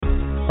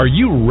Are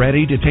you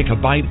ready to take a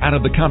bite out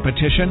of the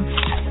competition?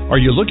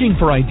 Are you looking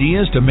for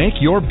ideas to make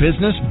your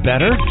business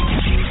better?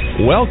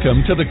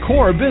 Welcome to the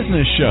Core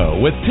Business Show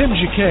with Tim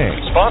Jacquet,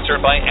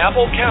 sponsored by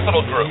Apple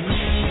Capital Group.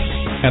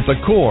 At the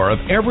core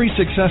of every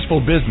successful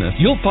business,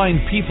 you'll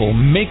find people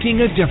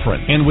making a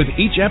difference. And with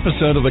each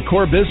episode of the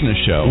Core Business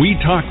Show, we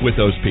talk with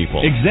those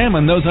people,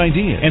 examine those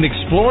ideas, and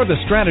explore the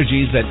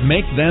strategies that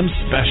make them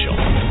special.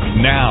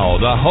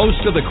 Now, the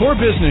host of the Core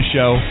Business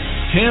Show,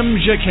 Tim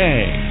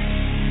Jacquet.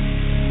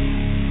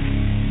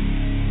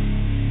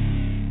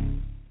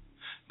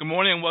 Good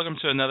morning and welcome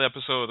to another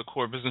episode of the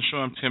Core Business Show.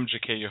 I'm Tim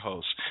Jacquet, your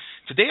host.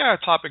 Today our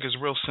topic is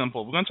real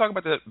simple. We're going to talk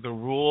about the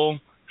rule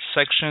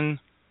section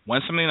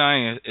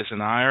 179 is an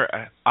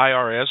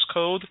IRS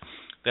code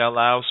that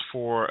allows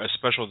for a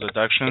special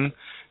deduction.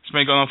 It's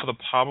been going on for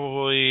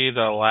probably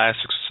the last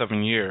 6 or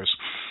 7 years.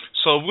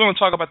 So we're going to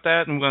talk about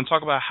that, and we're going to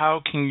talk about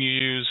how can you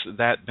use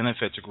that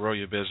benefit to grow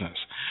your business.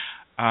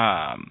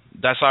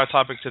 That's our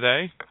topic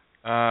today,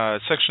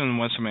 section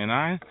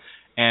 179,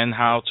 and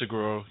how to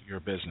grow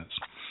your business.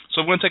 So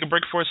we're going to take a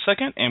break for a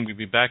second, and we'll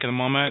be back in a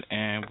moment,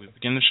 and we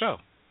begin the show.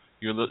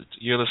 You're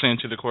listening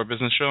to the Core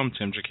Business Show. I'm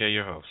Tim Jacquet,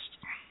 your host.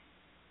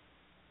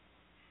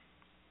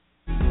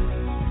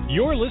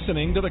 You're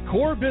listening to the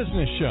Core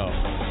Business Show,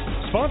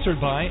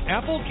 sponsored by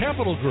Apple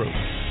Capital Group.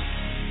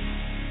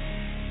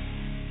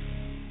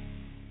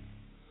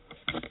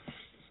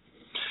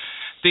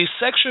 The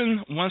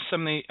Section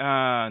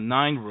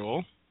 179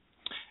 rule,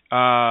 the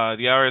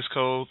IRS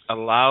code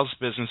allows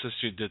businesses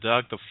to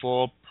deduct the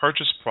full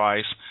purchase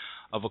price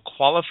of a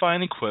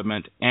qualifying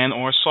equipment and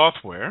or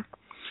software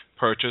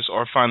purchase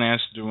or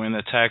finance during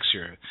the tax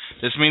year.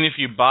 This means if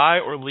you buy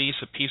or lease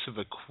a piece of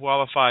the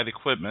qualified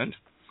equipment,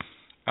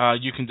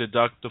 you can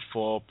deduct the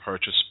full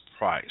purchase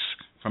price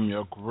from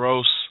your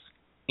gross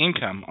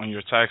income on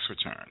your tax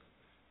return.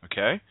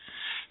 Okay?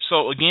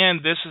 So again,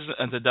 this is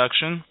a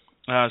deduction.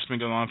 It's been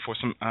going on for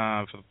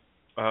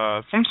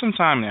from some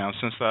time now,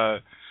 since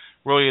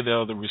really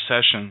the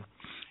recession,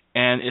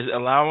 and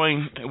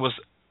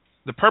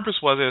the purpose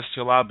is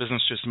to allow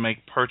businesses to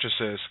make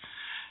purchases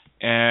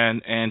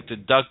and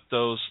deduct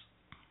those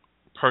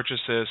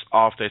purchases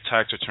off their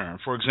tax return.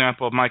 For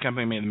example, if my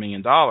company made $1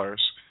 million,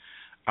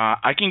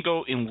 I can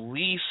go and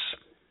lease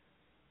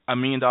 $1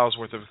 million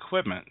worth of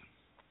equipment,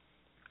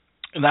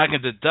 and I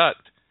can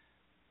deduct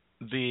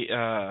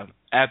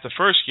at the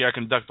first year I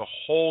can deduct the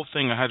whole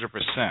thing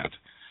 100%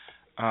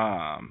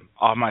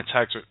 off my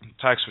tax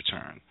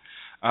return.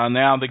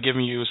 Now they're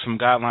giving you some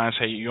guidelines.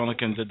 Hey, you only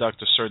can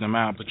deduct a certain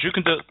amount, but you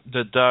can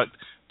deduct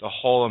the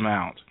whole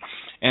amount.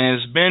 And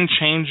it's been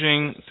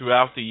changing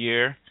throughout the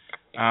year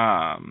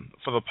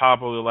for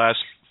probably the last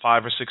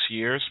 5 or 6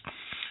 years.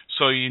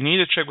 So you need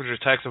to check with your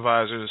tax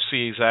advisor to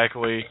see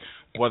exactly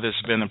what has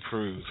been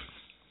approved.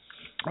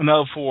 I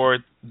know for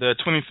the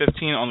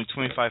 2015, only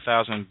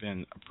 $25,000 have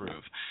been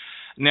approved.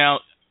 Now,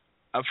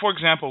 for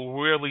example,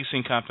 we're a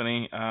leasing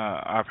company,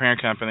 our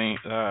parent company,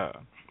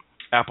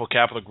 Apple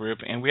Capital Group,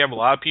 and we have a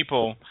lot of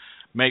people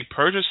make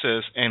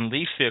purchases and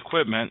lease the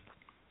equipment,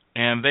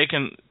 and they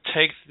can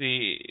take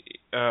the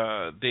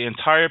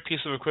entire piece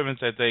of equipment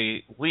that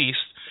they leased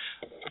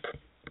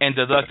and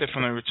deduct it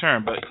from the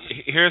return. But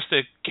here's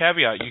the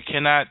caveat: you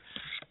cannot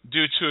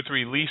do 2 or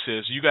 3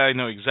 leases. You got to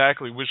know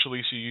exactly which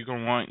lease you're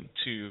going to want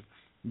to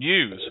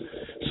use.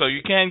 So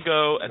you can't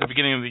go at the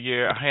beginning of the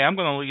year, hey, I'm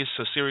going to lease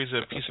a series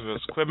of pieces of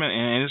equipment,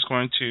 and it's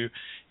going to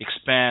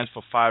expand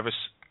for 5 or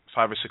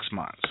 6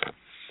 months.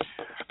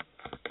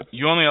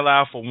 You only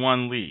allow for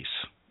 1 lease,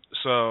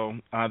 so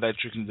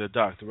that you can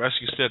deduct. The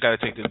rest you still got to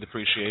take the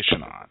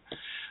depreciation on.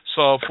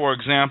 So, for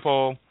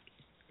example,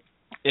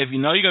 if you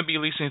know you're going to be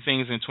leasing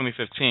things in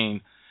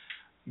 2015,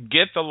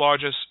 get the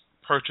largest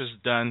purchase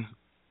done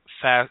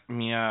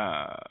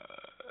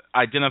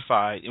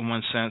identified in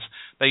one sense,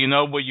 that you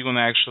know what you're going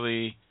to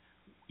actually,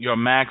 your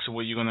max of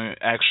what you're going to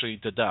actually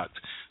deduct.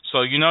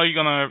 So you know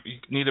you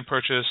need to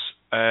purchase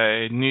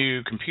a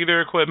new computer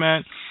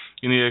equipment,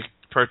 you need to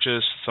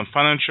purchase some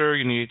furniture,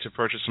 you need to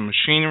purchase some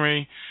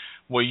machinery.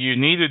 What you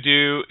need to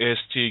do is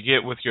to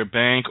get with your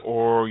bank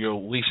or your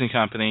leasing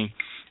company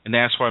and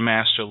ask for a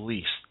master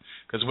lease.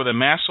 Because with a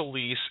master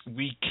lease,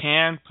 we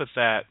can put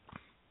that,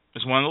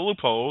 it's one of the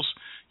loopholes,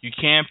 you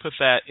can put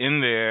that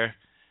in there,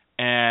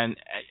 and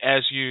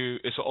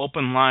it's an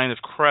open line of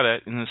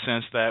credit in the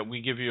sense that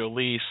we give you a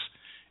lease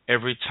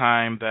every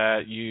time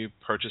that you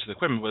purchase the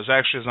equipment, but it's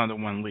under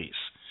 1 lease.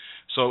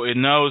 So it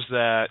knows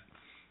that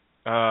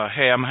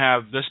hey, I'm going to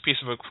have this piece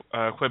of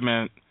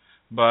equipment,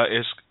 but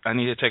I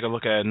need to take a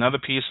look at another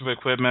piece of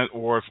equipment,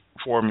 or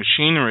for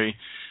machinery.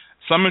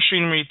 Some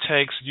machinery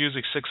takes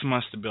usually 6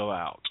 months to build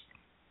out.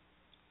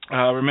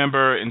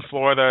 Remember in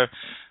Florida,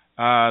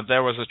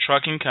 there was a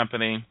trucking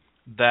company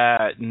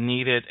that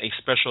needed a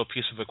special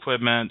piece of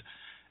equipment,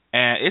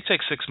 and it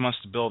takes 6 months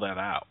to build that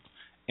out.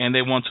 And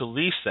they want to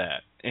lease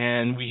that.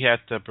 And we had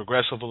to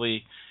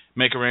progressively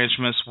make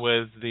arrangements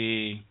with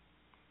the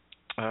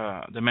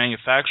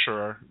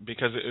manufacturer,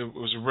 because it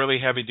was really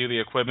heavy-duty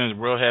equipment,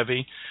 real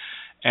heavy,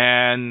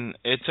 and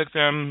it took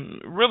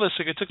them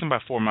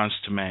about 4 months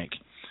to make.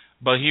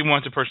 but he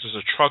wanted to purchase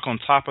a truck on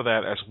top of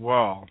that as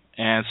well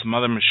and some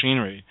other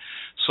machinery.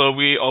 So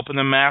we opened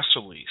a master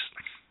lease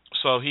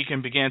so he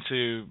can begin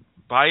to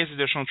buy his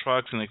additional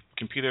trucks and the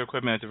computer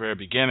equipment at the very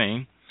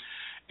beginning.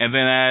 And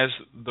then as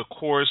the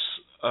course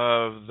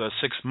of the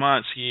 6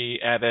 months, he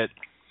added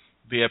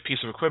the piece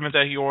of equipment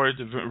that he ordered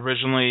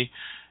originally.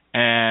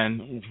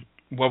 And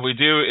what we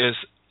do is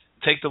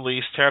take the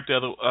lease, tear up the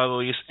other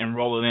lease, and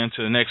roll it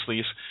into the next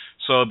lease,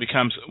 so it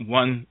becomes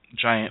one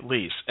giant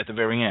lease at the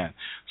very end.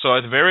 So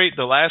at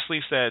the last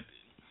lease that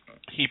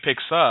he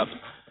picks up,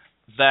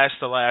 that's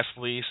the last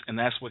lease, and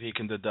that's what he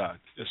can deduct.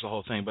 It's the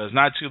whole thing. But it's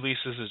not two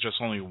leases, it's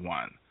just only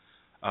one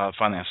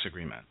finance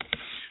agreement.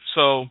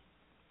 So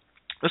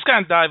let's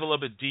kind of dive a little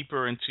bit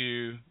deeper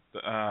into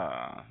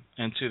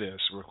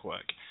this real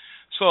quick.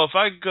 So if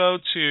I go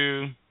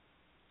to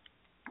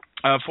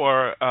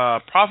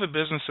for-profit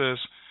businesses,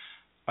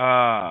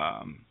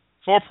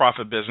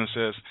 for-profit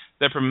businesses,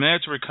 they're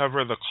permitted to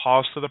recover the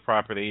cost of the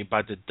property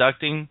by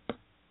deducting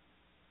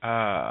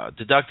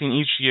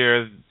each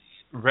year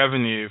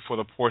revenue for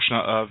the portion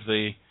of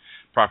the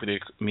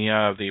property's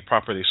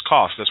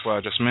cost. That's what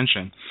I just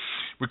mentioned.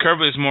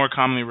 Recovery is more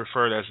commonly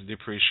referred as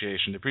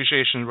depreciation.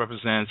 Depreciation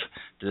represents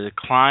the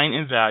decline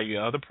in value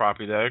of the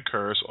property that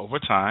occurs over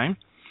time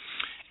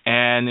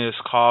and is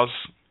caused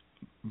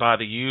by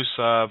the use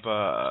of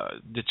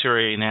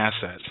deteriorating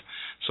assets.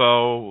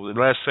 So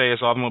let's say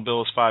his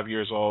automobile is 5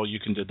 years old, you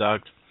can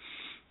deduct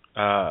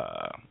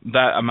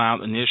that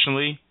amount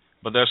initially,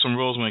 but there's some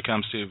rules when it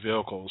comes to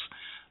vehicles.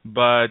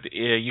 But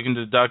you can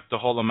deduct the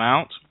whole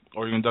amount,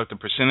 or you can deduct a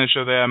percentage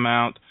of that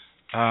amount,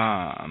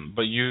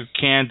 but you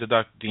can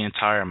deduct the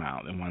entire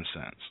amount in one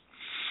sense.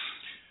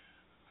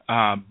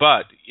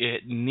 But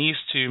it needs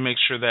to make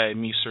sure that it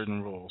meets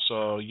certain rules.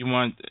 So you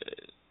want,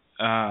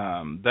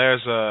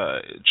 there's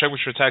a, check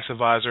with your tax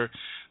advisor.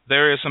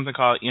 There is something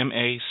called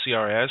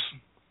MACRS,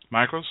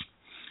 micros.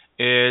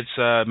 It's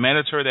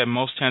mandatory that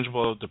most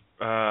tangible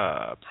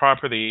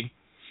property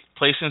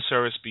placed in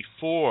service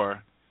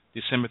before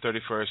December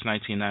 31st,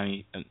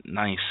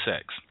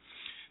 1996.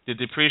 The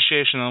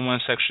depreciation on one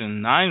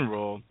Section 9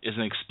 rule is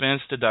an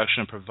expense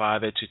deduction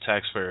provided to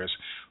taxpayers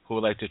who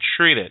would like to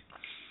treat it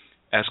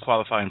as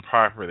qualifying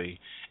property.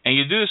 And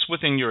you do this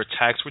within your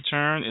tax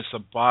return. It's a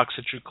box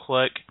that you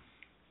click.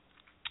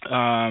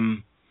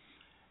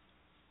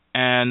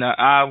 And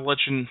I'll let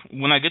you,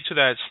 when I get to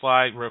that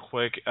slide real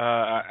quick,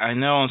 I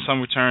know on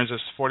some returns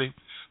it's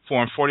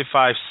Form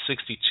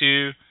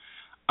 4562.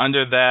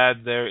 Under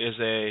that, there is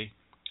a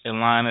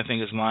line, I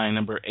think it's line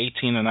number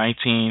 18 or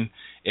 19,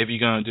 if you're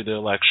going to do the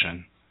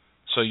election.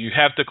 So you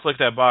have to click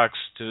that box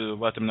to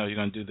let them know you're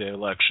going to do the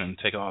election,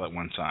 take it all at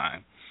one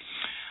time.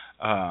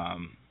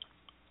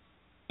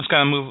 Let's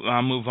kind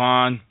of move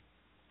on.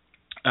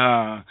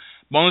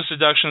 Bonus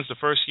deductions, the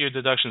first year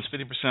deduction is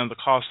 50% of the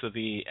cost of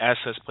the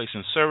assets placed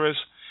in service.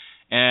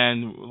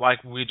 And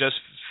like we just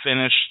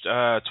finished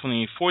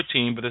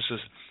 2014, but this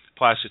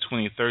applies to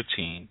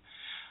 2013.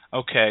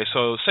 Okay,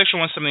 so Section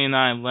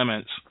 179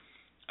 limits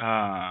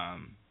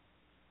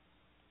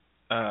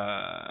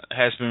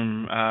has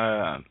been,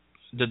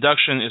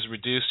 deduction is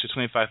reduced to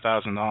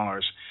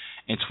 $25,000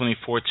 in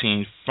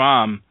 2014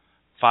 from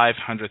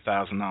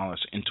 $500,000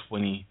 in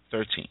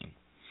 2013.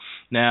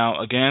 Now,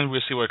 again,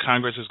 we'll see what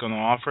Congress is going to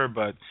offer,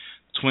 but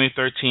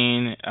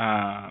 2013,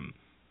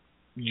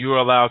 you're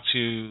allowed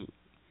to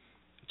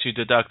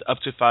deduct up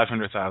to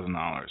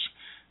 $500,000.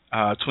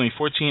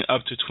 2014,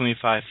 up to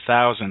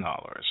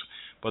 $25,000.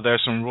 But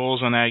there's some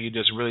rules on that. You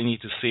just really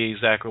need to see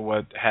exactly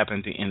what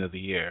happened at the end of the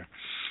year.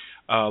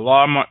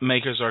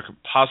 Lawmakers are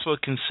possibly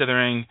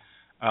considering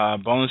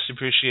bonus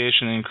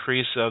depreciation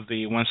increase of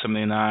the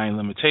 179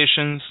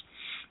 limitations.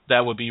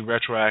 That would be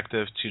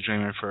retroactive to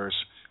January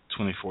 1st,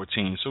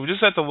 2014. So we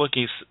just have to look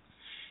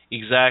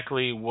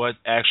exactly what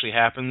actually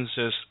happens.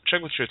 Just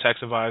check with your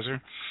tax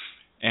advisor,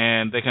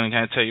 and they can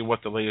kind of tell you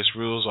what the latest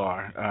rules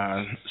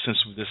are since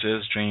this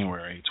is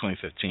January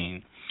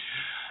 2015.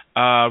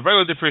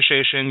 Regular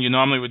depreciation, you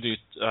normally would do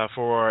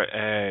for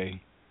a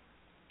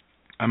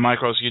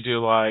micros, you do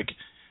like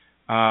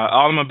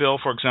automobile,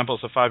 for example,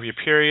 it's a 5-year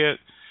period.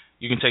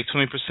 You can take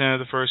 20% of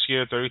the first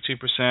year,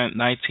 32%,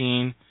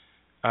 19,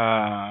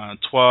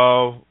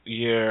 12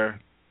 year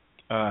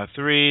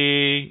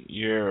 3,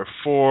 year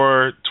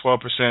 4,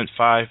 12%,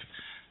 5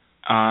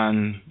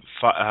 on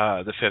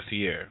the 5th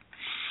year.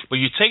 But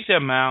you take the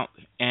amount,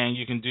 and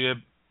you can do it.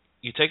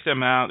 You take the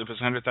amount, if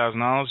it's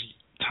 $100,000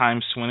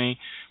 times 20,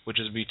 which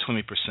is be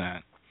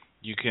 20%.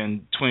 You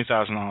can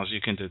 $20,000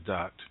 you can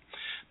deduct.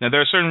 Now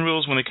there are certain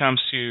rules when it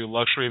comes to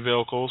luxury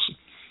vehicles.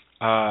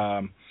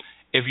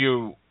 If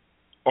you're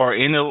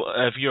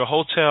a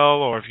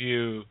hotel, or if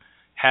you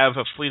have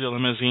a fleet of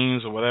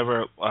limousines or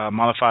whatever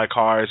modified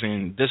cars,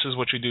 and this is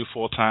what you do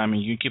full time,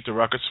 and you keep the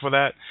records for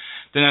that,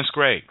 then that's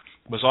great.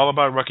 But it's all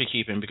about record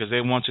keeping, because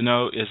they want to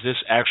know, is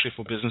this actually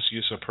for business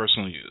use or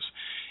personal use?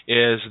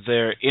 Is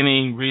there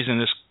any reason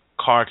this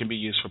car can be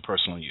used for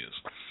personal use?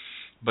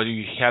 But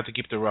you have to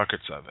keep the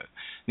records of it.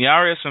 The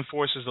IRS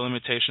enforces the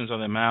limitations on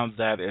the amount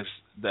that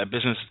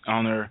business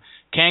owner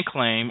can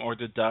claim or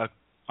deduct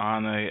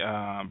on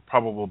a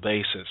probable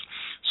basis.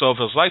 So if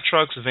it's light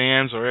trucks,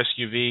 vans, or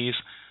SUVs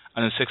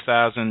under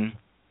 6,000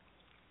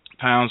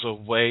 pounds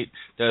of weight,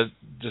 they're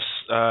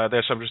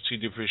subject to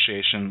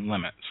depreciation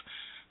limits.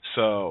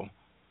 So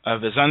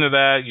if it's under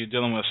that, you're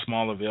dealing with a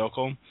smaller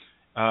vehicle.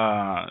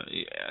 An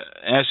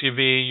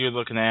SUV, you're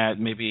looking at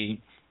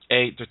maybe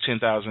 8 to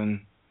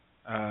 10,000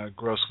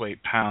 gross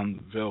weight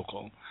pound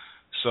vehicle.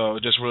 So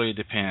it just really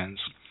depends.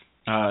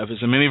 If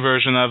it's a mini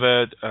version of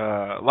it,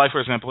 like for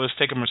example, let's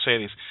take a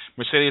Mercedes.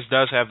 Mercedes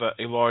does have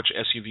a large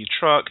SUV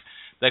truck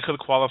that could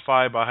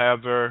qualify, but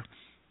however,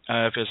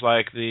 if it's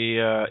like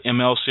the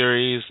ML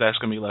series, that's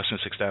going to be less than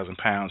 6,000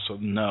 pounds. So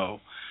no,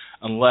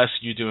 unless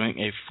you're doing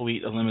a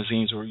fleet of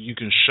limousines where you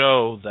can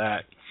show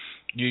that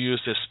you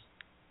use this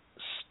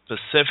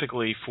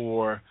specifically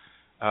for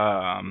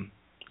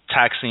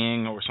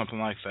taxiing or something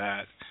like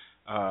that.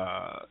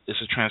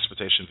 It's a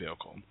transportation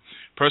vehicle.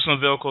 Personal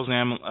vehicles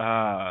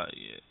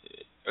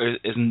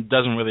it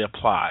doesn't really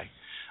apply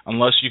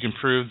unless you can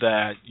prove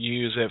that you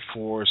use it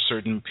for a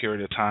certain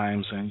period of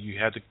times, and you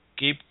have to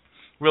keep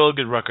really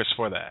good records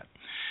for that.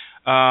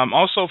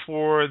 Also,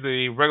 for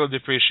the regular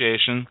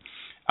depreciation,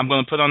 I'm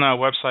going to put on our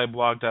website,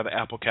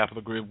 blog.Apple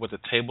Capital Group, what the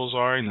tables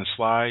are in the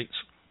slides.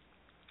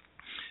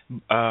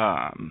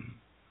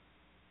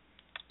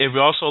 If we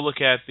also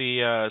look at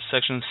the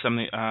Section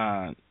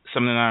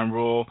 79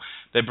 rule,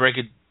 they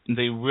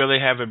really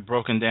have it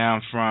broken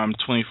down from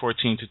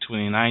 2014 to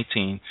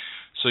 2019,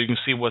 so you can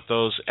see what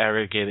those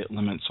aggregated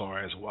limits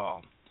are as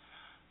well.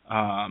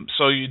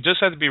 So you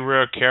just have to be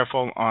real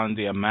careful on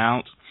the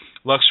amount.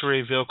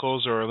 Luxury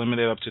vehicles are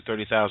limited up to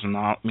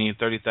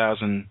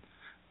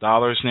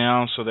 $30,000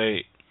 now, so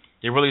they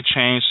really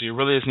changed. So you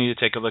really just need to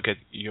take a look at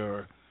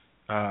your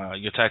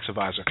tax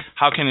advisor.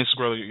 How can this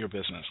grow your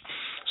business?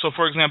 So,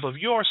 for example, if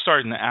you are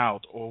starting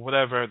out or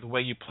whatever, the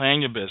way you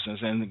plan your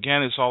business, and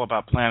again, it's all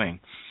about planning.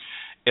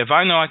 If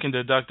I know I can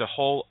deduct the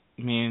whole,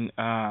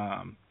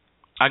 I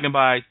can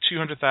buy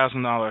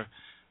 $200,000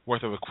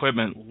 worth of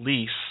equipment,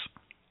 lease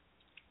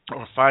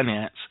or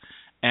finance,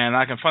 and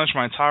I can furnish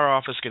my entire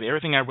office, get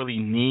everything I really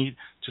need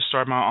to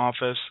start my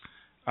office,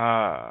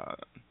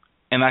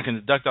 and I can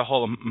deduct the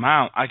whole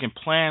amount. I can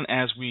plan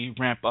as we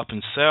ramp up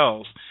in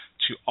sales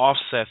to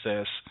offset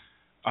this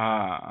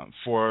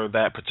for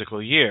that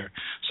particular year.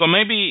 So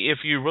maybe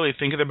if you're really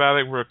thinking about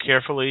it real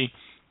carefully,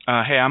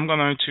 hey, I'm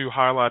going to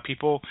hire a lot of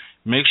people,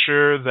 make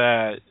sure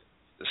that,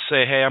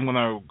 say, hey, I'm going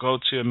to go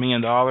to $1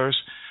 million,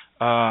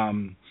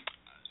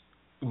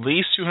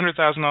 lease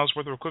 $200,000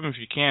 worth of equipment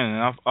if you can,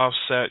 and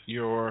offset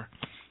your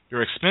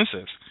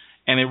expenses.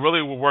 And it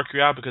really will work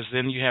you out, because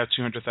then you have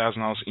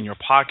 $200,000 in your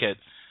pocket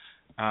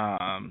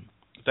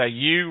that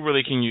you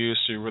really can use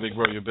to really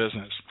grow your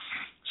business.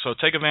 So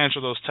take advantage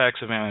of those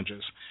tax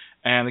advantages.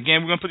 And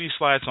again, we're going to put these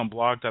slides on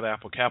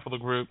blog.Apple Capital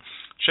Group.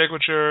 Check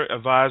with your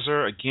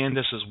advisor. Again,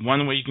 this is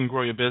one way you can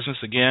grow your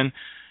business. Again,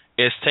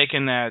 it's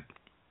taking that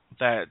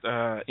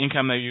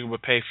income that you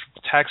would pay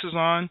taxes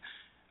on,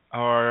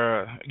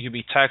 or you'd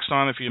be taxed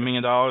on if you're $1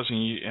 million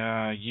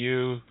and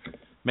you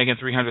making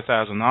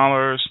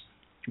 $300,000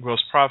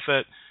 gross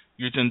profit.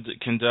 You can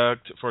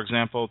conduct, for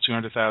example,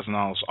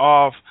 $200,000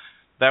 off.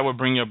 That would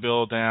bring your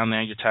bill down,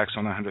 and you're taxed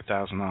on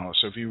 $100,000.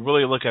 So if you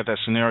really look at that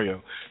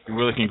scenario, you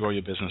really can grow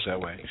your business that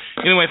way.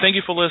 Anyway, thank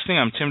you for listening.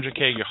 I'm Tim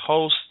Jacquet, your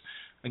host.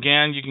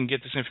 Again, you can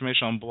get this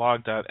information on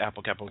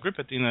blog.Apple Capital Group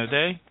at the end of the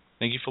day.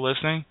 Thank you for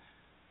listening.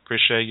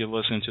 Appreciate you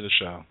listening to the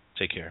show.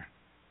 Take care.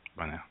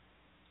 Bye now.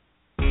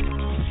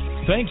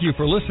 Thank you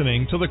for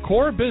listening to the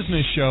Core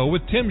Business Show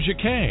with Tim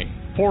Jacquet.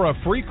 For a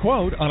free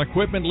quote on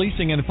equipment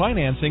leasing and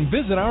financing,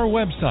 visit our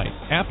website,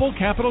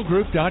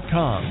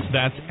 applecapitalgroup.com.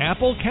 That's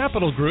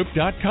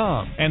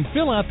applecapitalgroup.com. And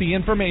fill out the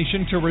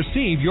information to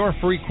receive your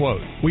free quote.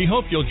 We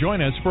hope you'll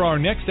join us for our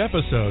next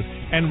episode.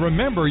 And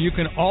remember, you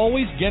can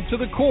always get to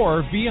the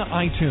Core via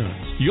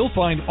iTunes. You'll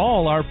find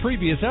all our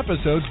previous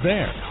episodes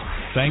there.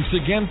 Thanks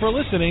again for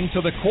listening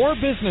to the Core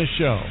Business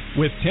Show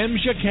with Tim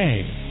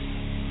Jacquet.